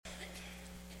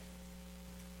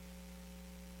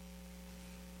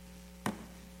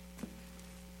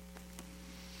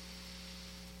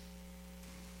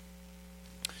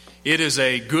It is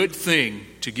a good thing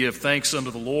to give thanks unto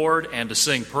the Lord and to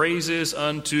sing praises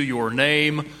unto your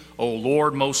name, O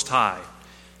Lord Most High.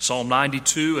 Psalm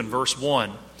 92 and verse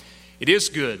 1. It is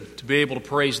good to be able to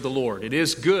praise the Lord. It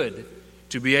is good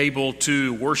to be able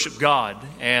to worship God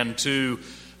and to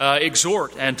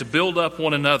exhort and to build up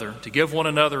one another, to give one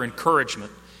another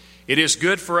encouragement. It is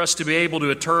good for us to be able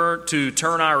to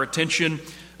turn our attention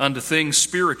unto things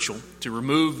spiritual, to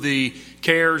remove the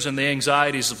cares and the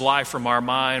anxieties of life from our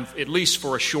mind, at least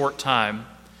for a short time.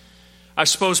 I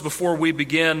suppose before we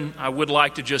begin, I would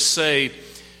like to just say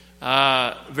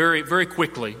very, very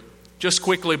quickly, just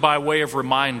quickly by way of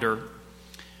reminder,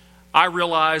 I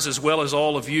realize as well as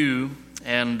all of you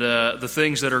and the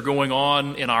things that are going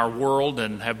on in our world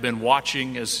and have been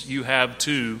watching as you have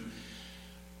too.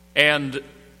 And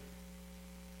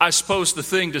I suppose the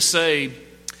thing to say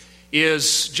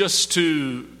is just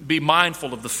to be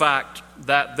mindful of the fact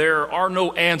that there are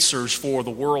no answers for the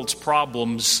world's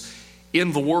problems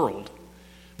in the world.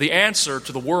 The answer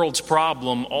to the world's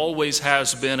problem always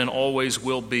has been and always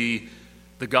will be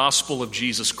the gospel of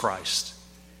Jesus Christ.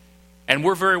 And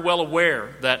we're very well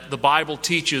aware that the Bible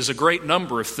teaches a great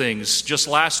number of things. Just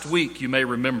last week, you may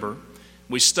remember,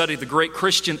 we studied the great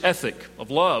Christian ethic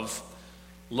of love.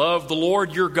 Love the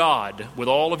Lord your God with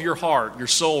all of your heart, your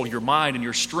soul, your mind, and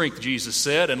your strength, Jesus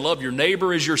said, and love your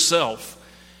neighbor as yourself.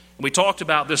 And we talked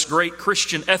about this great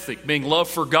Christian ethic being love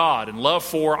for God and love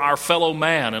for our fellow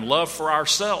man and love for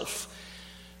ourselves.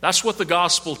 That's what the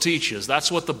gospel teaches. That's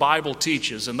what the Bible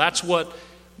teaches. And that's what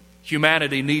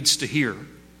humanity needs to hear.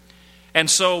 And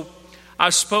so I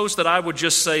suppose that I would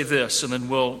just say this, and then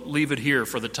we'll leave it here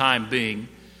for the time being.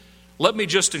 Let me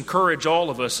just encourage all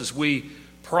of us as we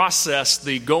process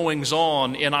the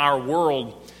goings-on in our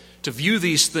world to view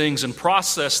these things and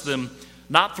process them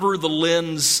not through the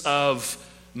lens of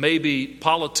maybe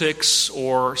politics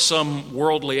or some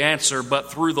worldly answer, but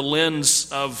through the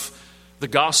lens of the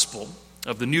gospel,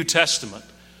 of the New Testament,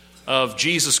 of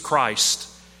Jesus Christ,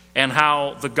 and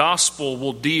how the gospel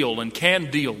will deal and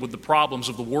can deal with the problems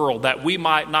of the world, that we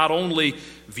might not only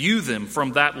view them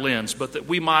from that lens, but that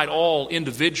we might all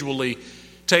individually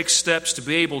take steps to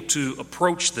be able to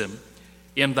approach them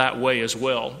in that way as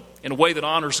well, in a way that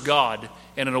honors God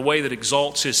and in a way that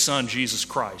exalts His Son, Jesus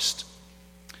Christ.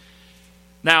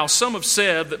 Now, some have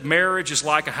said that marriage is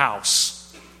like a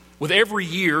house. With every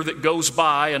year that goes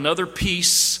by, another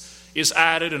piece is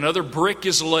added, another brick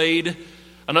is laid,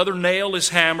 another nail is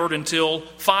hammered until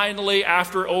finally,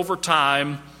 over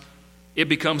time, it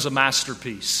becomes a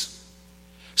masterpiece.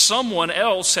 Someone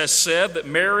else has said that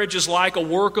marriage is like a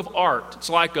work of art. It's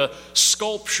like a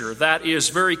sculpture that is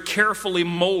very carefully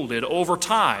molded over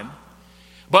time.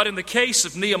 But in the case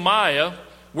of Nehemiah,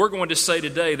 we're going to say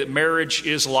today that marriage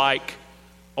is like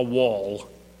a wall.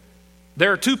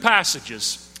 There are two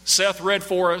passages. Seth read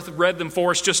them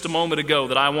for us just a moment ago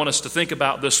that I want us to think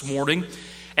about this morning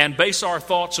and base our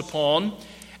thoughts upon.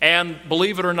 And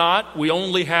believe it or not, we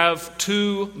only have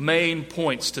two main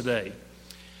points today.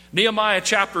 Nehemiah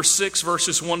chapter 6,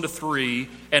 verses 1 to 3,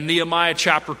 and Nehemiah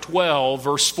chapter 12,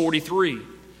 verse 43.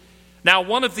 Now,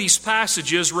 one of these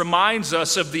passages reminds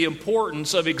us of the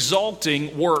importance of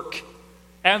exalting work,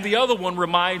 and the other one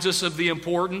reminds us of the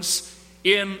importance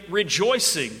in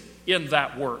rejoicing in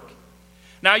that work.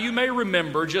 Now, you may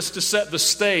remember, just to set the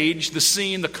stage, the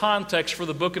scene, the context for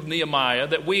the book of Nehemiah,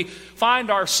 that we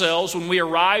find ourselves when we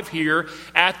arrive here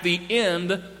at the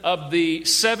end of the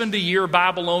 70-year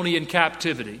Babylonian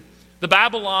captivity. The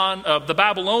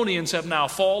Babylonians have now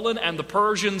fallen, and the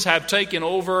Persians have taken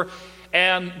over,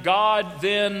 and God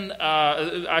then,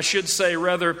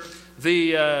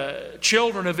 the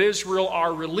children of Israel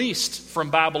are released from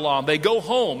Babylon. They go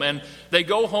home, and they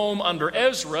go home under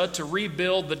Ezra to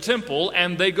rebuild the temple,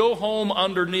 and they go home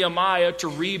under Nehemiah to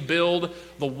rebuild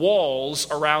the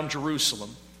walls around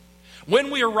Jerusalem.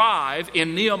 When we arrive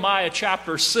in Nehemiah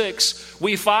chapter 6,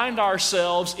 we find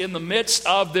ourselves in the midst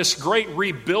of this great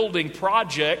rebuilding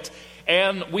project,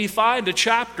 and we find a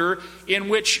chapter in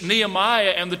which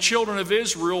Nehemiah and the children of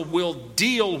Israel will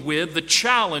deal with the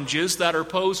challenges that are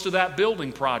posed to that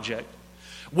building project.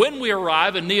 When we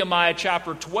arrive in Nehemiah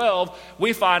chapter 12,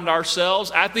 we find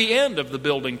ourselves at the end of the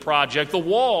building project. The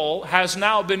wall has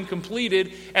now been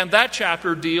completed, and that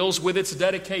chapter deals with its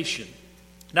dedication.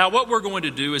 Now, what we're going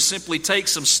to do is simply take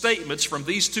some statements from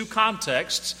these two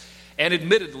contexts and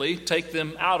admittedly take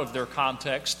them out of their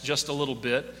context just a little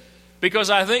bit, because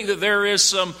I think that there is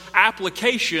some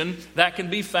application that can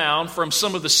be found from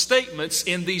some of the statements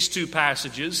in these two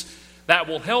passages that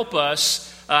will help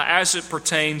us as it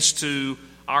pertains to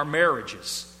our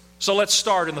marriages. So let's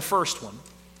start in the first one.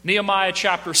 Nehemiah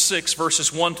chapter 6,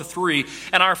 verses 1 to 3.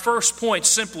 And our first point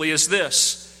simply is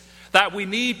this, that we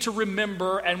need to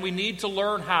remember and we need to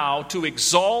learn how to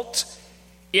exalt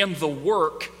in the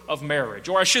work of marriage.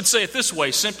 Or I should say it this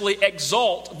way, simply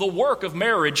exalt the work of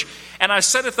marriage. And I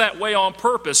said it that way on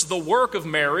purpose, the work of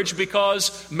marriage,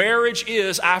 because marriage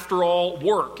is, after all,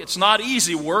 work. It's not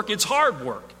easy work, it's hard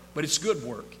work, but it's good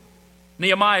work.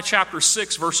 Nehemiah chapter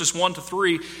 6, verses 1 to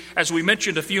 3, as we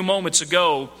mentioned a few moments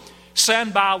ago,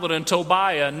 Sanballat and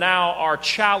Tobiah now are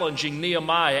challenging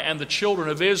Nehemiah and the children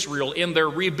of Israel in their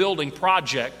rebuilding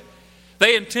project.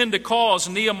 They intend to cause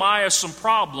Nehemiah some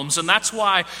problems, and that's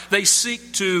why they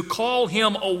seek to call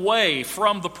him away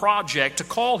from the project, to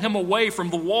call him away from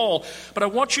the wall. But I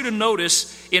want you to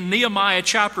notice in Nehemiah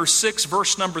chapter 6,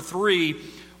 verse number 3,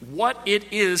 what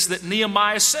it is that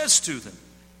Nehemiah says to them.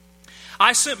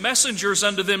 I sent messengers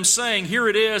unto them, saying, Here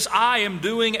it is, I am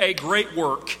doing a great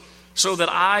work, so that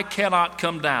I cannot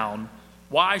come down.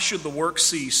 Why should the work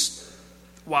cease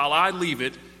while I leave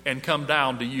it and come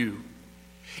down to you?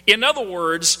 In other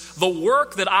words, the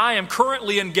work that I am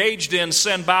currently engaged in,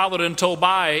 Sanballat and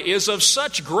Tobiah, is of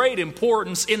such great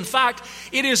importance. In fact,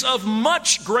 it is of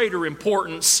much greater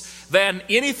importance than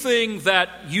anything that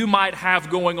you might have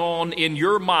going on in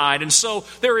your mind. And so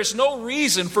there is no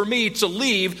reason for me to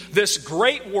leave this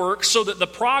great work so that the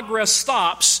progress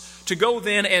stops to go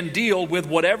then and deal with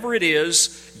whatever it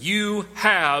is you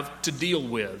have to deal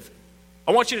with.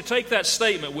 I want you to take that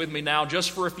statement with me now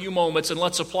just for a few moments and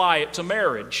let's apply it to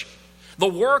marriage. The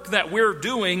work that we're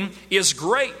doing is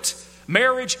great.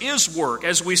 Marriage is work.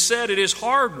 As we said, it is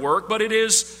hard work, but it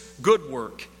is good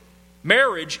work.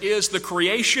 Marriage is the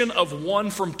creation of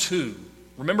one from two.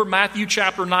 Remember Matthew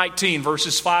chapter 19,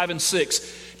 verses 5 and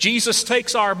 6. Jesus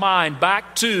takes our mind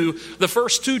back to the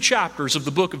first two chapters of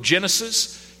the book of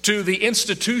Genesis, to the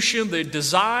institution, the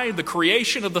design, the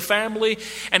creation of the family.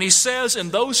 And he says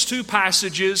in those two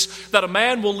passages that a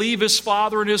man will leave his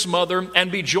father and his mother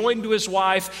and be joined to his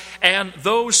wife, and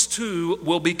those two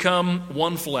will become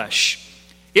one flesh.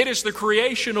 It is the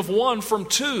creation of one from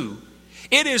two.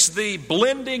 It is the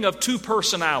blending of two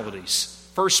personalities.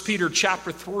 1 Peter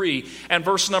chapter 3 and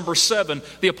verse number 7,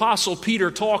 the Apostle Peter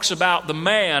talks about the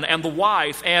man and the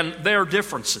wife and their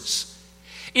differences.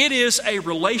 It is a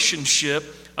relationship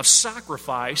of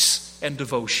sacrifice and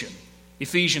devotion.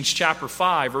 Ephesians chapter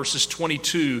 5, verses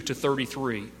 22 to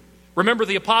 33. Remember,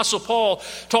 the Apostle Paul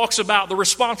talks about the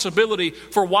responsibility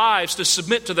for wives to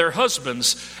submit to their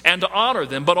husbands and to honor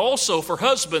them, but also for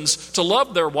husbands to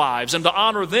love their wives and to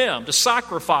honor them, to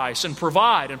sacrifice and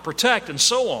provide and protect and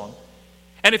so on.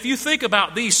 And if you think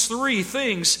about these three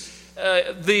things,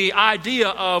 the idea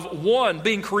of one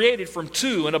being created from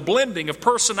two and a blending of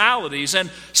personalities and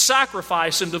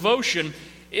sacrifice and devotion,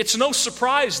 it's no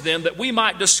surprise then that we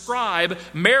might describe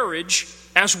marriage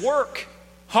as work.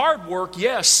 Hard work,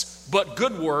 yes, but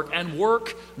good work and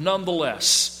work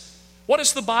nonetheless. What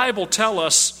does the Bible tell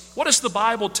us? What does the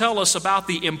Bible tell us about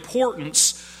the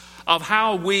importance of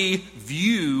how we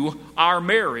view our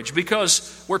marriage?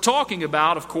 Because we're talking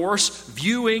about, of course,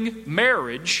 viewing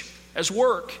marriage as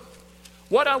work.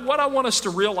 What I want us to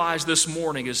realize this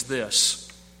morning is this,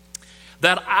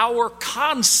 that our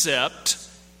concept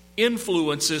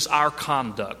influences our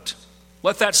conduct.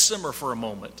 Let that simmer for a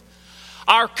moment.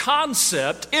 Our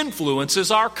concept influences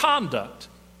our conduct.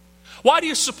 Why do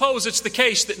you suppose it's the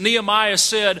case that Nehemiah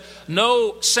said,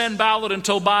 No, Sanballat and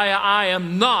Tobiah, I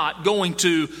am not going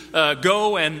to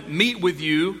go and meet with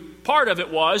you? Part of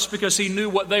it was because he knew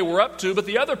what they were up to, but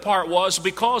the other part was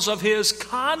because of his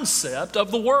concept of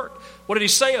the work. What did he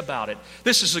say about it?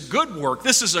 This is a good work.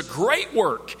 This is a great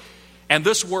work. And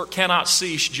this work cannot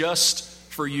cease just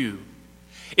for you.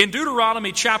 In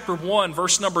Deuteronomy chapter 1,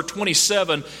 verse number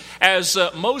 27, as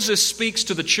Moses speaks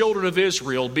to the children of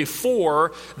Israel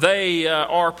before they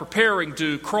are preparing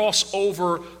to cross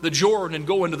over the Jordan and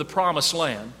go into the promised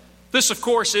land. This, of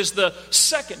course, is the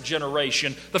second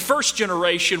generation. The first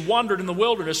generation wandered in the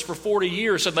wilderness for 40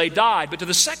 years and they died. But to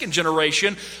the second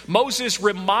generation, Moses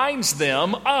reminds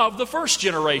them of the first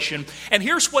generation. And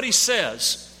here's what he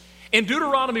says. In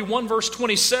Deuteronomy 1 verse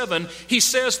 27, he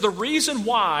says the reason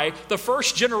why the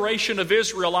first generation of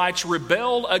Israelites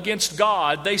rebelled against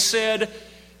God, they said,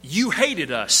 you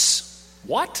hated us.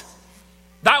 What?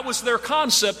 That was their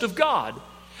concept of God.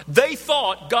 They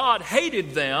thought God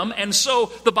hated them, and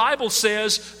so the Bible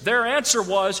says their answer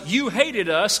was, you hated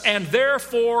us, and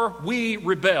therefore we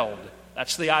rebelled.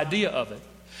 That's the idea of it.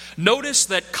 Notice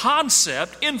that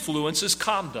concept influences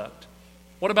conduct.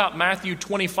 What about Matthew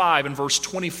 25 and verse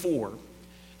 24?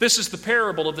 This is the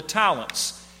parable of the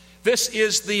talents. This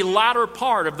is the latter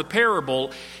part of the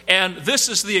parable, and this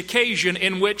is the occasion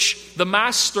in which the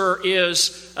master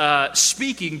is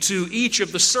speaking to each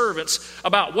of the servants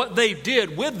about what they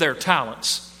did with their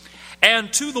talents.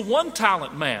 And to the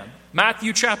one-talent man,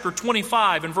 Matthew chapter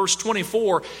 25 and verse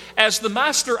 24, as the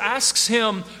master asks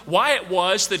him why it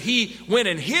was that he went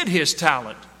and hid his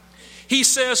talent, he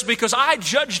says, "Because I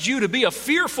judged you to be a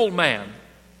fearful man,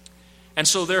 and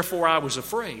so therefore I was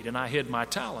afraid, and I hid my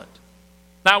talent."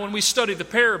 Now, when we study the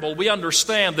parable, we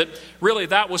understand that really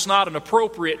that was not an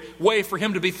appropriate way for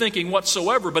him to be thinking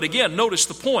whatsoever. But again, notice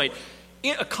the point.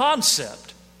 A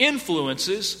concept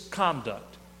influences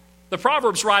conduct. The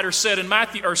Proverbs writer said in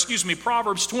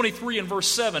Proverbs 23 and verse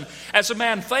 7, "As a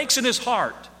man thinks in his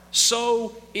heart,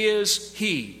 so is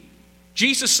he."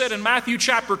 Jesus said in Matthew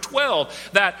chapter 12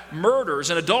 that murders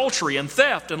and adultery and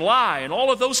theft and lie and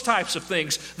all of those types of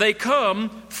things, they come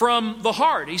from the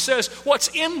heart. He says, what's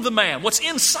in the man, what's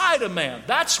inside a man,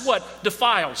 that's what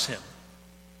defiles him.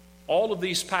 All of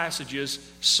these passages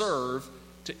serve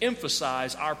to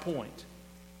emphasize our point.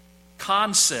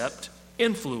 Concept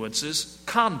influences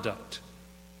conduct.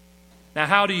 Now,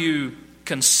 how do you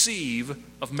conceive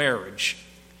of marriage?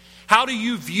 How do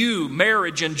you view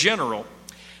marriage in general?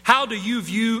 How do you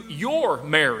view your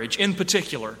marriage in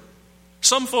particular?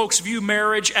 Some folks view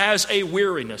marriage as a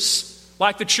weariness,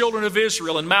 like the children of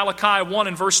Israel in Malachi 1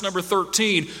 and verse number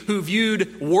 13, who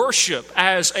viewed worship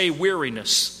as a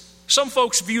weariness. Some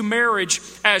folks view marriage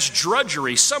as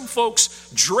drudgery. Some folks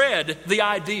dread the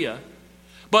idea.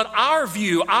 But our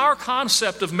view, our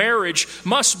concept of marriage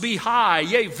must be high,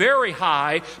 yea, very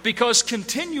high, because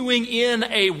continuing in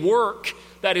a work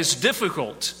that is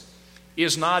difficult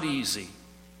is not easy.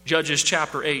 Judges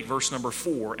chapter 8, verse number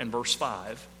 4 and verse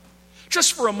 5.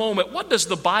 Just for a moment, what does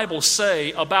the Bible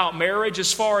say about marriage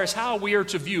as far as how we are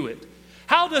to view it?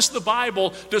 How does the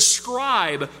Bible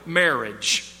describe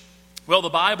marriage? Well, the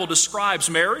Bible describes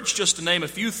marriage, just to name a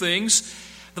few things.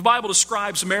 The Bible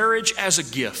describes marriage as a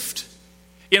gift.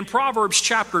 In Proverbs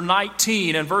chapter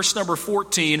 19 and verse number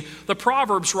 14, the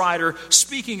Proverbs writer,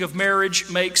 speaking of marriage,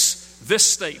 makes this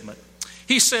statement.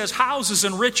 He says, "Houses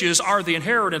and riches are the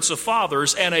inheritance of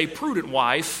fathers, and a prudent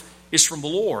wife is from the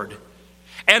Lord."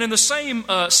 And in the same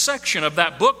section of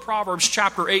that book, Proverbs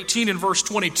chapter 18 and verse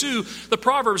 22, the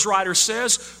Proverbs writer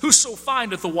says, "Whoso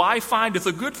findeth a wife findeth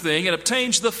a good thing and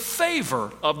obtains the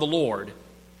favor of the Lord."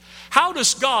 How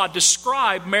does God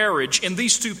describe marriage in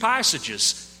these two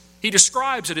passages? He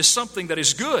describes it as something that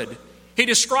is good. He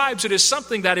describes it as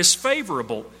something that is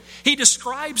favorable. He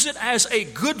describes it as a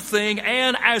good thing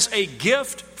and as a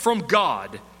gift from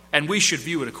God, and we should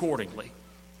view it accordingly.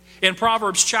 In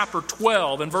Proverbs chapter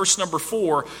 12 and verse number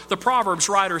 4, the Proverbs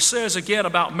writer says again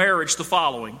about marriage the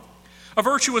following. "A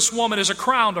virtuous woman is a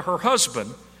crown to her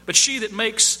husband, but she that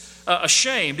makes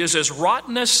ashamed is as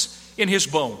rottenness in his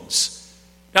bones."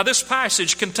 Now, this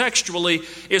passage contextually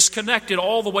is connected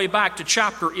all the way back to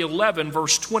chapter 11,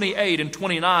 verse 28 and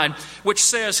 29, which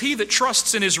says, "He that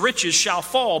trusts in his riches shall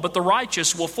fall, but the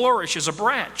righteous will flourish as a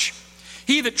branch.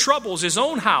 He that troubles his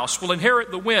own house will inherit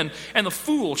the wind, and the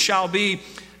fool shall be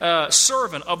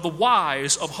servant of the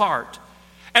wise of heart."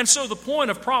 And so the point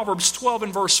of Proverbs 12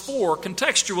 and verse 4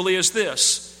 contextually is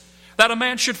this, that a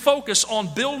man should focus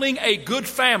on building a good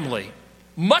family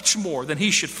much more than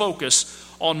he should focus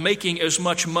on making as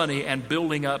much money and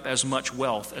building up as much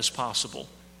wealth as possible.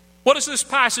 What does this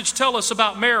passage tell us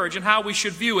about marriage and how we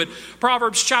should view it?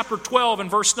 Proverbs chapter 12 and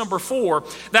verse number 4,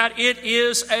 that it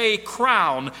is a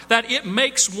crown, that it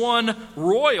makes one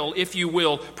royal, if you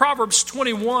will. Proverbs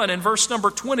 21 and verse number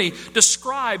 20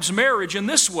 describes marriage in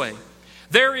this way.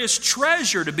 "There is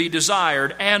treasure to be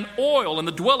desired and oil in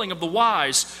the dwelling of the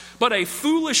wise, but a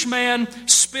foolish man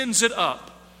spends it up."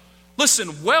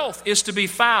 Listen, wealth is to be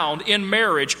found in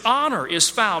marriage. Honor is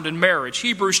found in marriage.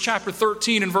 Hebrews chapter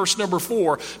 13 and verse number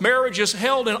 4. Marriage is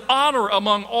held in honor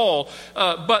among all,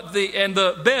 but the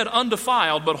bed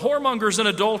undefiled, but whoremongers and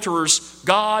adulterers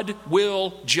God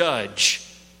will judge.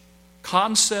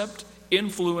 Concept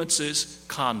influences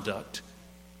conduct.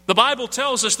 The Bible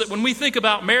tells us that when we think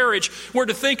about marriage, we're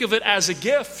to think of it as a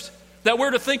gift. That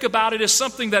we're to think about it as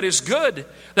something that is good.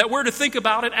 That we're to think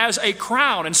about it as a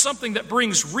crown and something that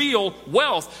brings real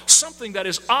wealth, something that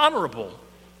is honorable.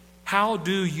 How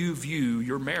do you view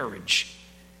your marriage?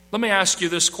 Let me ask you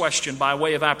this question by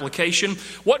way of application.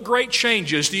 What great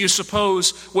changes do you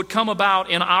suppose would come about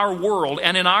in our world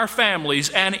and in our families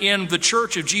and in the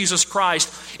Church of Jesus Christ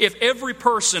if every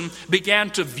person began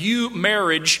to view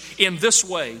marriage in this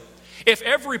way? If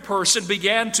every person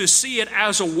began to see it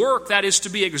as a work that is to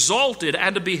be exalted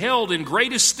and to be held in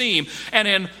great esteem and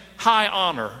in high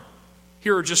honor?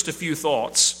 Here are just a few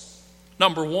thoughts.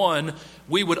 Number one,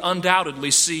 we would undoubtedly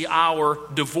see our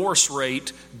divorce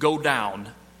rate go down.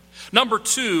 Number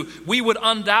two, we would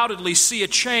undoubtedly see a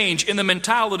change in the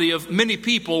mentality of many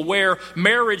people where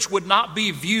marriage would not be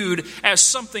viewed as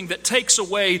something that takes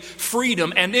away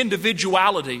freedom and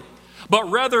individuality,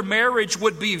 but rather marriage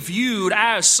would be viewed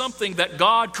as something that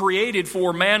God created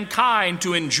for mankind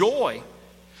to enjoy.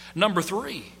 Number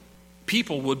three,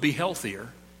 people would be healthier.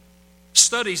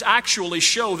 Studies actually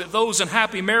show that those in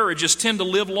happy marriages tend to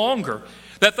live longer,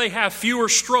 that they have fewer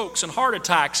strokes and heart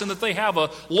attacks, and that they have a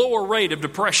lower rate of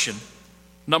depression.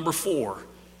 Number four,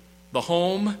 the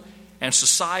home and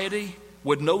society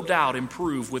would no doubt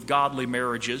improve with godly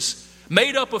marriages,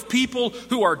 made up of people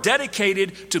who are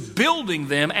dedicated to building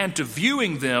them and to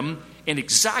viewing them in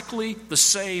exactly the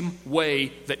same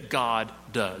way that God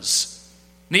does.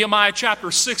 Nehemiah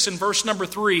chapter 6 and verse number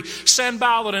 3,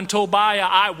 Sanballat and Tobiah,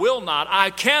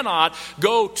 I cannot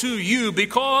go to you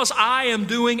because I am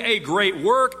doing a great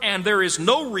work, and there is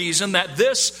no reason that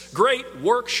this great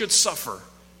work should suffer.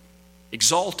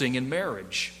 Exalting in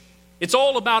marriage. It's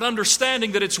all about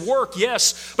understanding that it's work,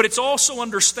 yes, but it's also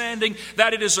understanding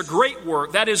that it is a great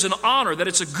work, that is an honor, that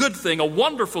it's a good thing, a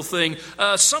wonderful thing,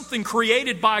 something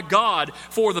created by God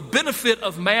for the benefit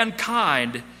of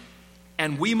mankind.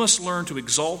 And we must learn to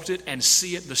exalt it and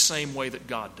see it the same way that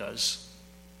God does.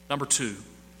 Number two,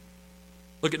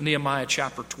 look at Nehemiah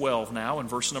chapter 12 now and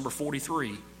verse number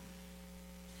 43.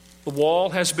 The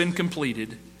wall has been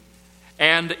completed,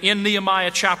 and in Nehemiah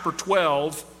chapter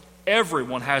 12,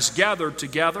 everyone has gathered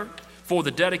together for the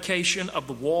dedication of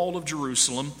the wall of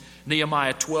Jerusalem.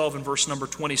 Nehemiah 12 and verse number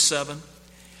 27.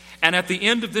 And at the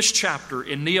end of this chapter,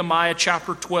 in Nehemiah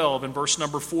chapter 12 and verse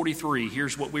number 43,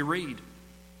 here's what we read.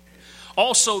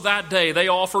 Also that day they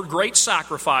offered great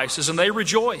sacrifices, and they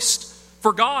rejoiced,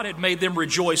 for God had made them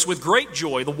rejoice with great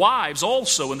joy. The wives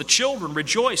also and the children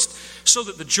rejoiced, so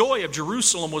that the joy of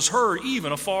Jerusalem was heard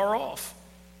even afar off.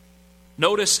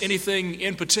 Notice anything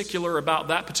in particular about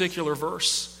that particular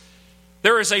verse?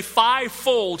 There is a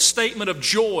fivefold statement of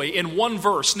joy in one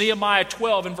verse, Nehemiah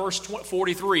 12 and verse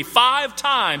 43. 5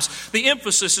 times the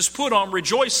emphasis is put on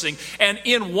rejoicing. And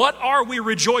in what are we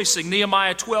rejoicing?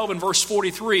 Nehemiah 12 and verse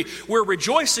 43. We're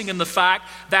rejoicing in the fact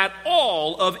that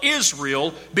all of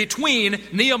Israel between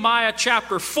Nehemiah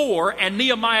chapter 4 and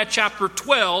Nehemiah chapter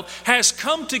 12 has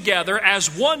come together as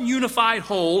one unified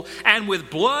whole, and with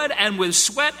blood and with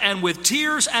sweat and with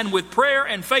tears and with prayer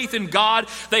and faith in God,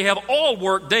 they have all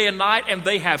worked day and night, and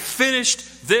they have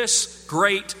finished this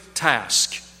great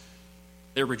task.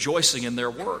 They're rejoicing in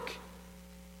their work.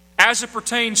 As it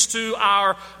pertains to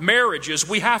our marriages,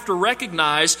 we have to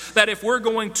recognize that if we're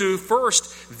going to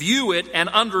first view it and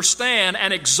understand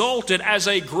and exalt it as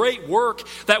a great work,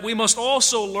 that we must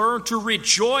also learn to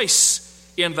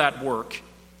rejoice in that work.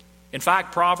 In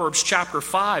fact, Proverbs chapter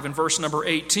 5 and verse number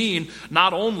 18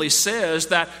 not only says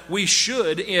that we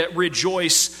should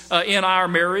rejoice in our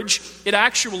marriage, it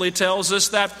actually tells us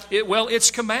that,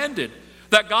 it's commanded.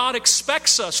 That God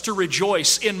expects us to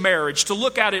rejoice in marriage, to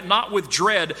look at it not with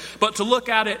dread, but to look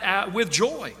at it with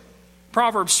joy.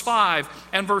 Proverbs 5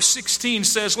 and verse 16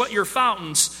 says, let your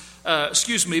fountains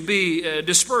be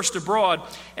dispersed abroad,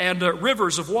 and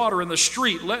rivers of water in the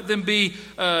street, let them be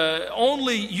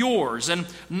only yours and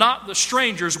not the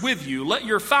strangers with you. Let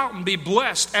your fountain be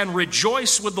blessed, and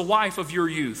rejoice with the wife of your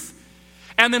youth.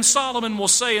 And then Solomon will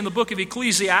say in the book of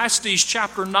Ecclesiastes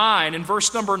chapter 9 and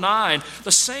verse number 9,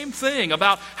 the same thing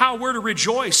about how we're to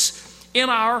rejoice in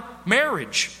our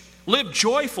marriage. Live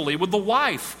joyfully with the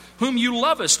wife whom you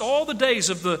lovest all the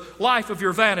days of the life of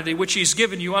your vanity, which he's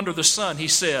given you under the sun, he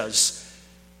says.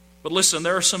 But listen,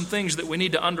 there are some things that we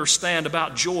need to understand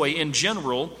about joy in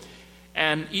general,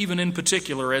 and even in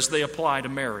particular as they apply to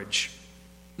marriage.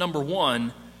 Number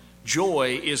one,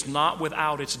 joy is not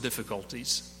without its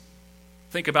difficulties.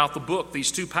 Think about the book,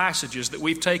 these 2 passages that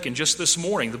we've taken just this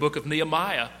morning, the book of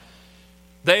Nehemiah.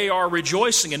 They are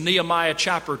rejoicing in Nehemiah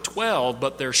chapter 12,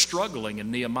 but they're struggling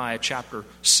in Nehemiah chapter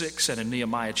 6 and in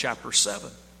Nehemiah chapter 7.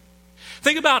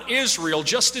 Think about Israel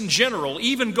just in general,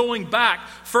 even going back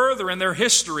further in their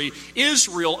history.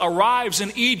 Israel arrives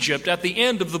in Egypt at the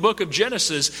end of the book of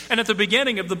Genesis and at the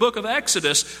beginning of the book of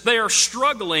Exodus. They are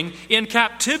struggling in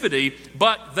captivity,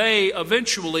 but they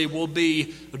eventually will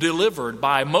be delivered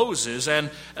by Moses,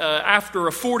 and after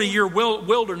a 40-year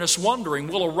wilderness wandering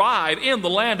will arrive in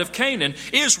the land of Canaan.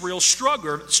 Israel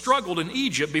struggled in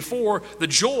Egypt before the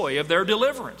joy of their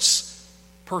deliverance.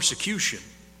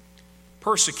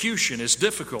 Persecution is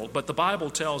difficult, but the Bible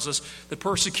tells us that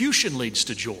persecution leads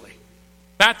to joy.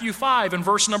 Matthew 5 and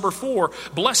verse number 4,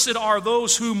 blessed are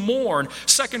those who mourn.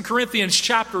 2 Corinthians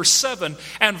chapter 7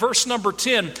 and verse number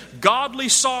 10, godly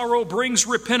sorrow brings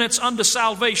repentance unto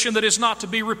salvation that is not to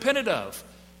be repented of.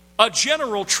 A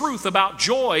general truth about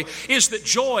joy is that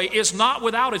joy is not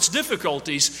without its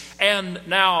difficulties. And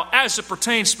now, as it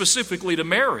pertains specifically to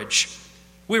marriage,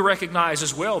 we recognize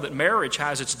as well that marriage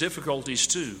has its difficulties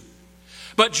too.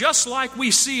 But just like we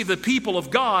see the people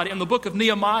of God in the book of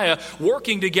Nehemiah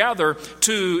working together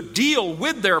to deal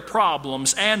with their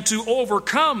problems and to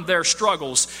overcome their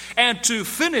struggles and to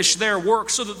finish their work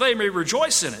so that they may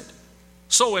rejoice in it,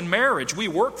 so in marriage we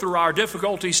work through our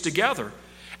difficulties together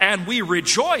and we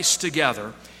rejoice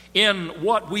together in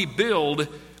what we build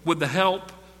with the help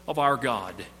of our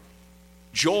God.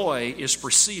 Joy is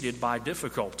preceded by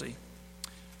difficulty,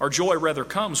 or joy rather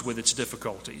comes with its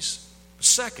difficulties.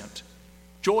 Second,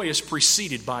 joy is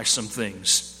preceded by some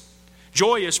things.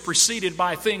 Joy is preceded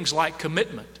by things like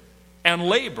commitment and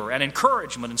labor and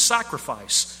encouragement and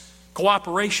sacrifice,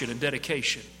 cooperation and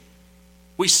dedication.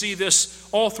 We see this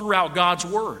all throughout God's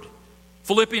Word.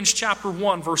 Philippians chapter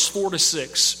 1, verse 4 to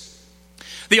 6.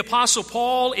 The Apostle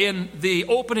Paul, in the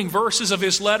opening verses of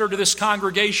his letter to this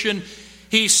congregation,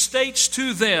 he states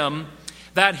to them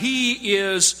that he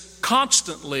is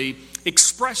constantly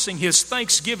expressing his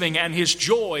thanksgiving and his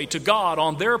joy to God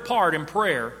on their part in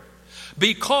prayer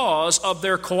because of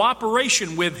their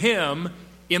cooperation with him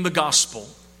in the gospel.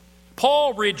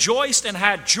 Paul rejoiced and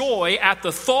had joy at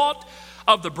the thought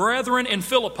of the brethren in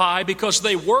Philippi because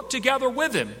they worked together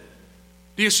with him.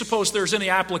 Do you suppose there's any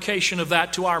application of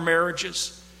that to our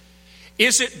marriages?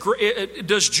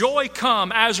 Does joy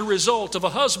come as a result of a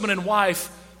husband and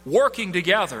wife working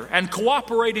together and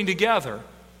cooperating together?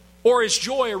 Or is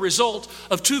joy a result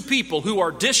of two people who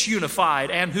are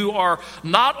disunified and who are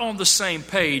not on the same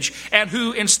page and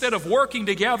who, instead of working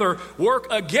together, work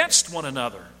against one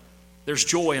another? There's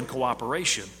joy in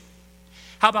cooperation.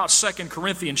 How about 2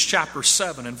 Corinthians chapter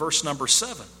 7 and verse number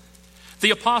 7? The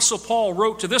Apostle Paul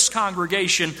wrote to this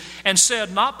congregation and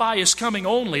said, not by his coming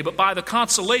only, but by the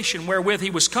consolation wherewith he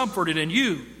was comforted in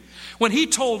you, when he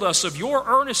told us of your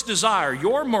earnest desire,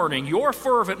 your mourning, your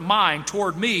fervent mind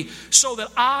toward me, so that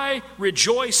I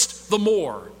rejoiced the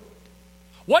more.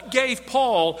 What gave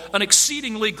Paul an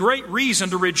exceedingly great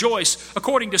reason to rejoice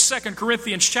according to 2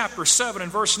 Corinthians chapter 7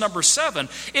 and verse number 7?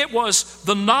 It was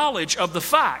the knowledge of the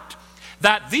fact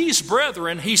that these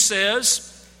brethren, he says,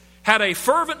 had a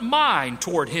fervent mind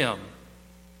toward him.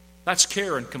 That's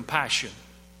care and compassion.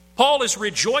 Paul is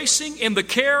rejoicing in the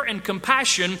care and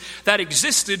compassion that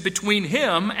existed between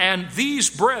him and these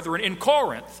brethren in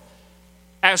Corinth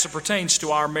as it pertains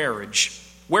to our marriage.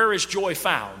 Where is joy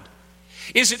found?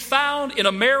 Is it found in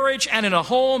a marriage and in a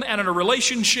home and in a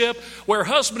relationship where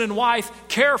husband and wife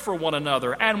care for one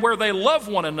another and where they love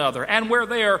one another and where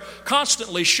they are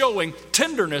constantly showing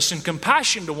tenderness and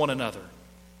compassion to one another?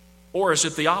 Or is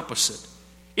it the opposite?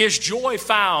 Is joy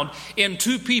found in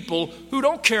two people who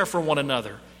don't care for one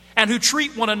another and who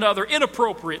treat one another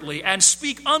inappropriately and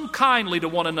speak unkindly to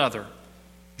one another?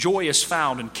 Joy is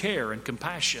found in care and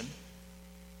compassion.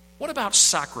 What about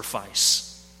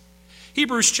sacrifice?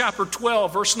 Hebrews chapter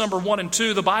 12, verse number 1 and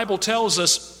 2, the Bible tells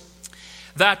us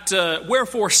that,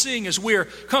 wherefore, seeing as we're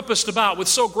compassed about with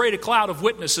so great a cloud of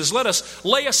witnesses, let us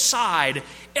lay aside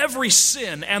every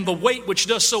sin and the weight which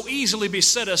does so easily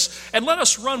beset us, and let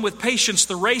us run with patience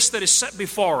the race that is set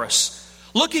before us,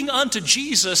 looking unto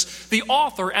Jesus, the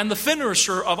author and the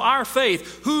finisher of our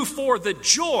faith, who for the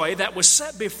joy that was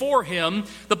set before him,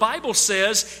 the Bible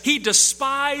says, he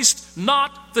despised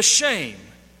not the shame.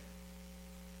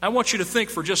 I want you to think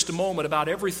for just a moment about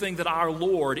everything that our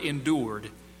Lord endured.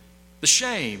 The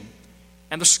shame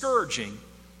and the scourging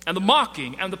and the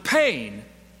mocking and the pain,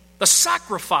 the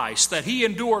sacrifice that he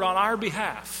endured on our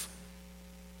behalf.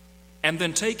 And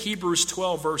then take Hebrews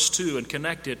 12 verse 2 and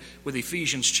connect it with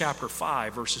Ephesians chapter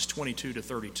 5 verses 22 to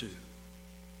 32.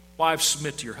 Wives,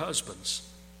 submit to your husbands.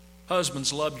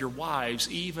 Husbands, love your wives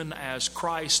even as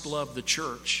Christ loved the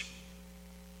church.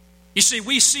 You see,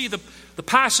 we see the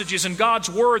passages in God's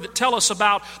Word that tell us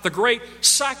about the great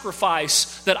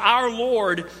sacrifice that our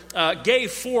Lord gave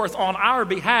forth on our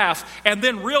behalf, and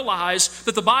then realize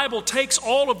that the Bible takes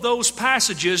all of those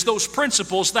passages, those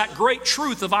principles, that great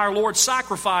truth of our Lord's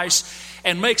sacrifice,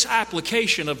 and makes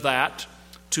application of that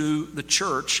to the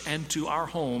church and to our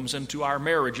homes and to our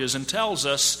marriages, and tells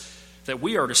us that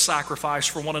we are to sacrifice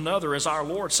for one another as our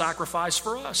Lord sacrificed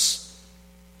for us.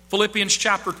 Philippians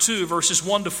chapter 2, verses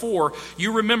 1 to 4.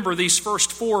 You remember these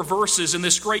first 4 verses in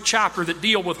this great chapter that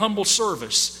deal with humble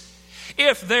service.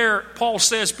 If there, Paul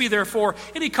says, be therefore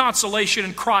any consolation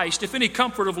in Christ, if any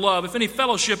comfort of love, if any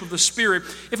fellowship of the Spirit,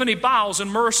 if any bowels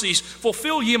and mercies,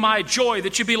 fulfill ye my joy,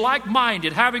 that ye be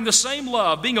like-minded, having the same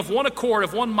love, being of one accord,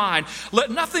 of one mind.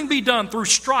 Let nothing be done through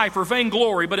strife or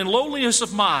vainglory, but in lowliness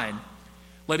of mind.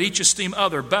 Let each esteem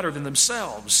other better than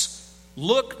themselves.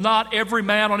 Look not every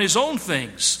man on his own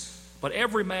things, but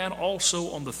every man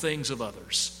also on the things of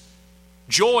others.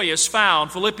 Joy is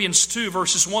found, Philippians 2,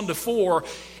 verses 1 to 4,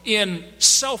 in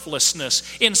selflessness,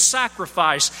 in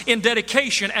sacrifice, in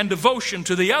dedication and devotion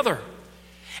to the other.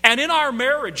 And in our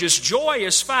marriages, joy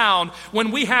is found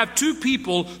when we have two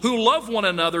people who love one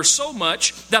another so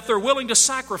much that they're willing to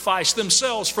sacrifice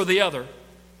themselves for the other.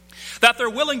 That they're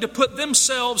willing to put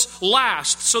themselves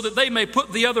last so that they may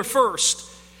put the other first.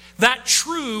 That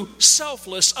true,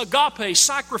 selfless, agape,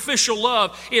 sacrificial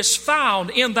love is found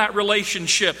in that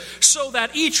relationship so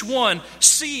that each one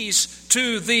sees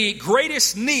to the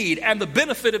greatest need and the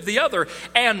benefit of the other.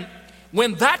 And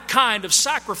when that kind of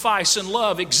sacrifice and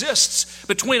love exists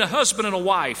between a husband and a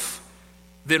wife,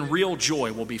 then real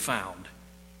joy will be found.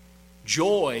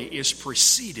 Joy is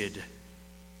preceded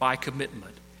by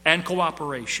commitment and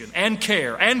cooperation and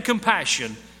care and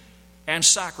compassion and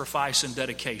sacrifice and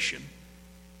dedication.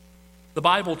 The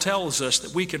Bible tells us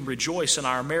that we can rejoice in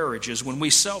our marriages when we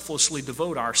selflessly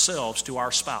devote ourselves to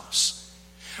our spouse.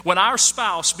 When our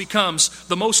spouse becomes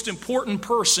the most important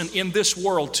person in this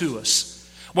world to us.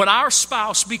 When our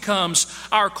spouse becomes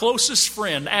our closest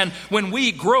friend, and when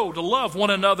we grow to love one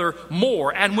another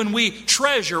more, and when we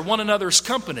treasure one another's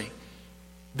company,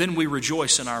 then we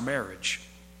rejoice in our marriage.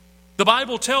 The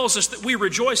Bible tells us that we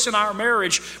rejoice in our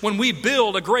marriage when we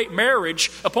build a great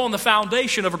marriage upon the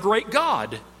foundation of a great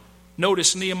God.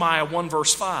 Notice Nehemiah 1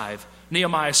 verse 5,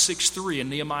 Nehemiah 6:3, and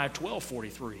Nehemiah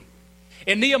 12:43.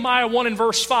 In Nehemiah 1 and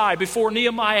verse 5, before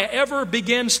Nehemiah ever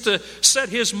begins to set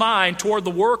his mind toward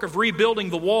the work of rebuilding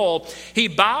the wall, he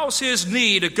bows his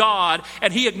knee to God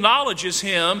and he acknowledges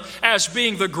him as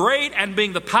being the great and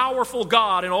being the powerful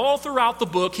God. And all throughout the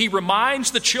book, he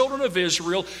reminds the children of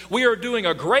Israel, we are doing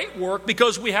a great work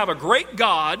because we have a great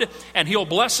God and he'll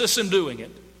bless us in doing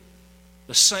it.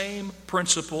 The same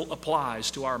principle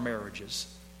applies to our marriages.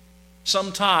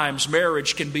 Sometimes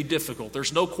marriage can be difficult.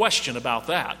 There's no question about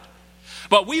that.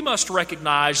 But we must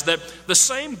recognize that the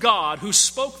same God who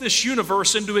spoke this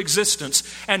universe into existence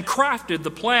and crafted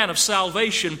the plan of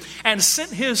salvation and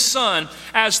sent his Son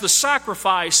as the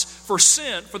sacrifice for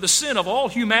sin, for the sin of all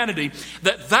humanity,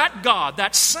 that God,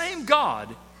 that same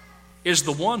God, is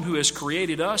the one who has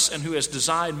created us and who has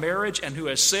designed marriage and who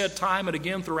has said time and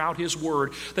again throughout his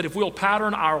word that if we'll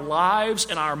pattern our lives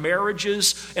and our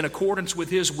marriages in accordance with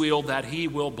his will, that he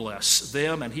will bless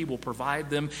them and he will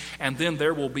provide them, and then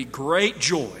there will be great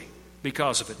joy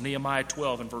because of it. Nehemiah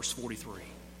 12 and verse 43.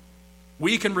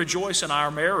 We can rejoice in our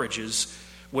marriages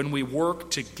when we work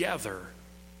together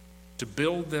to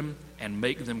build them and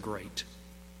make them great.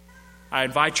 I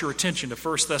invite your attention to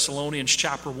 1 Thessalonians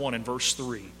chapter 1 and verse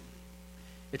 3.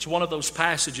 It's one of those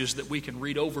passages that we can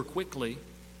read over quickly,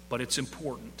 but it's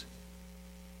important.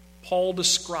 Paul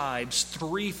describes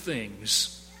three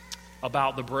things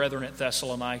about the brethren at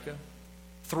Thessalonica.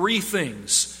 Three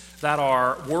things that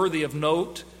are worthy of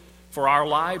note for our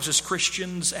lives as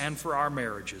Christians and for our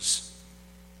marriages.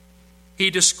 He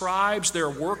describes their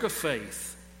work of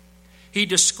faith. He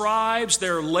describes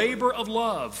their labor of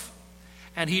love.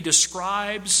 And he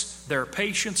describes their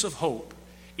patience of hope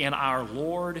in our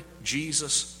Lord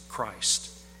Jesus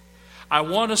Christ. I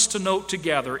want us to note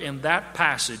together in that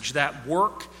passage that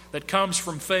work that comes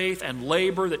from faith and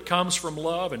labor that comes from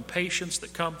love and patience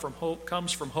that comes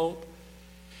from hope,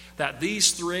 that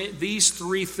these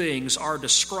three things are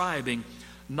describing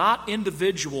not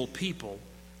individual people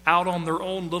out on their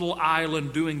own little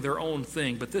island doing their own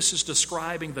thing, but this is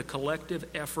describing the collective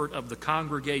effort of the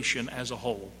congregation as a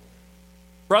whole.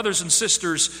 Brothers and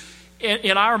sisters,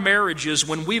 in our marriages,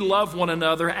 when we love one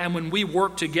another and when we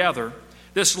work together,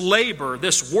 this labor,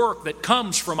 this work that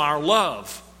comes from our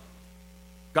love,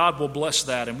 God will bless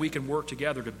that, and we can work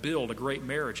together to build a great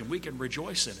marriage, and we can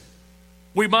rejoice in it.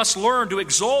 We must learn to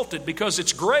exalt it because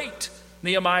it's great,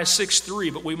 Nehemiah 6:3,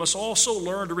 but we must also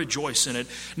learn to rejoice in it,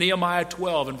 Nehemiah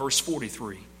 12 and verse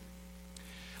 43.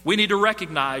 We need to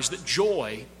recognize that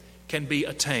joy can be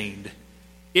attained.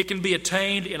 It can be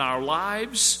attained in our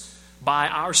lives by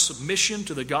our submission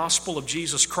to the gospel of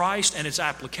Jesus Christ and its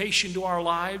application to our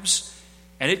lives,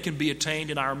 and it can be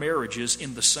attained in our marriages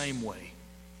in the same way.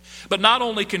 But not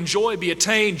only can joy be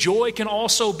attained, joy can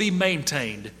also be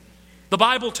maintained. The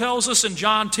Bible tells us in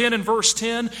John 10 and verse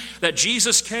 10 that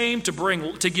Jesus came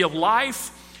to give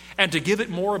life and to give it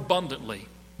more abundantly.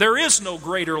 There is no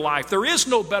greater life. There is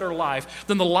no better life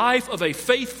than the life of a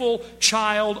faithful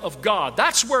child of God.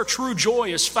 That's where true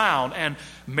joy is found, and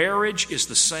marriage is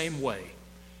the same way.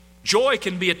 Joy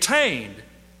can be attained,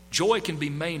 joy can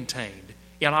be maintained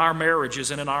in our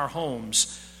marriages and in our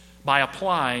homes by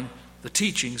applying the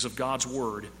teachings of God's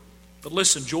Word. But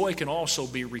listen, joy can also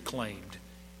be reclaimed.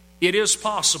 It is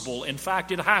possible. In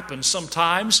fact, it happens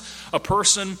sometimes.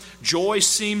 Joy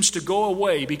seems to go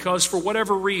away because for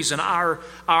whatever reason, our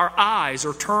eyes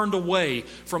are turned away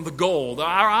from the goal.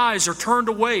 Our eyes are turned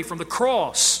away from the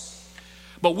cross.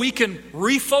 But we can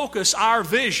refocus our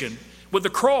vision with the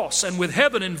cross and with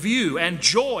heaven in view, and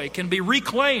joy can be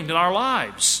reclaimed in our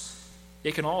lives.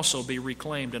 It can also be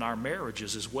reclaimed in our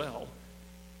marriages as well.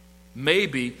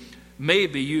 Maybe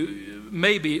it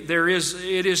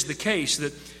is the case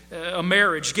that a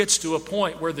marriage gets to a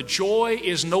point where the joy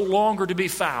is no longer to be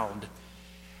found.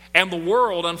 And the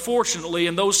world, unfortunately,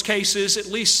 in those cases, at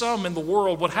least some in the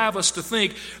world, would have us to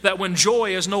think that when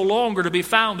joy is no longer to be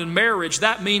found in marriage,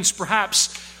 that means perhaps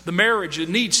the marriage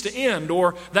needs to end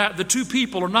or that the two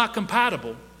people are not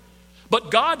compatible. But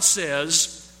God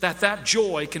says that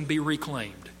joy can be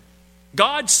reclaimed.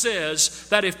 God says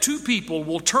that if two people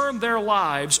will turn their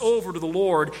lives over to the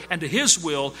Lord and to His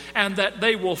will, and that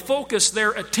they will focus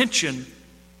their attention,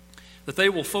 that they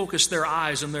will focus their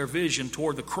eyes and their vision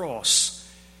toward the cross,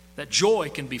 that joy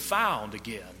can be found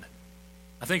again.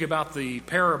 I think about the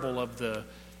parable of the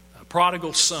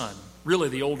prodigal son, really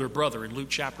the older brother in Luke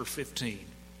chapter 15.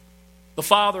 The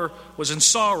father was in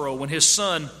sorrow when his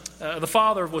son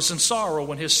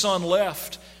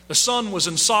left. The son was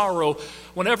in sorrow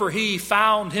whenever he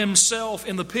found himself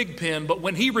in the pig pen, but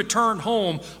when he returned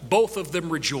home, both of them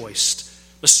rejoiced.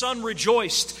 The son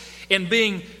rejoiced in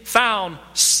being found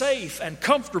safe and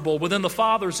comfortable within the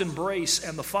father's embrace,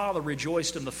 and the father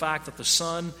rejoiced in the fact that the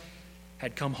son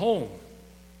had come home.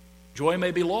 Joy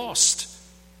may be lost,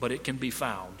 but it can be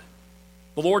found.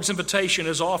 The Lord's invitation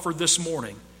is offered this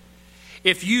morning.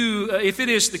 If it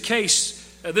is the case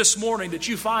this morning that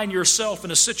you find yourself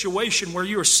in a situation where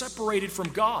you are separated from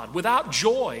God, without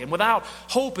joy and without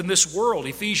hope in this world,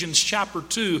 Ephesians chapter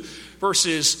 2,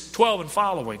 verses 12 and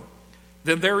following,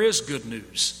 then there is good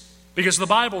news. Because the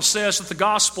Bible says that the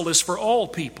gospel is for all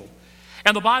people.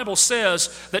 And the Bible says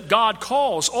that God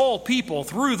calls all people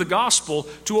through the gospel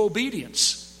to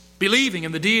obedience. Believing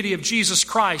in the deity of Jesus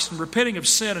Christ and repenting of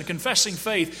sin and confessing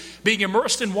faith, being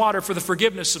immersed in water for the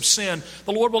forgiveness of sin,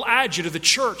 the Lord will add you to the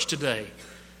church today.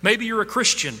 Maybe you're a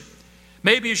Christian.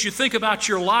 Maybe as you think about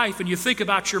your life and you think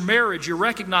about your marriage, you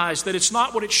recognize that it's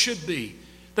not what it should be,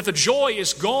 that the joy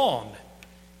is gone.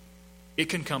 It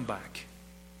can come back.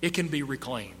 It can be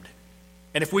reclaimed.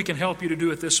 And if we can help you to do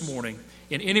it this morning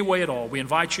in any way at all, we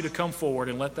invite you to come forward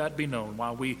and let that be known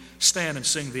while we stand and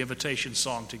sing the invitation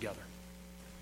song together.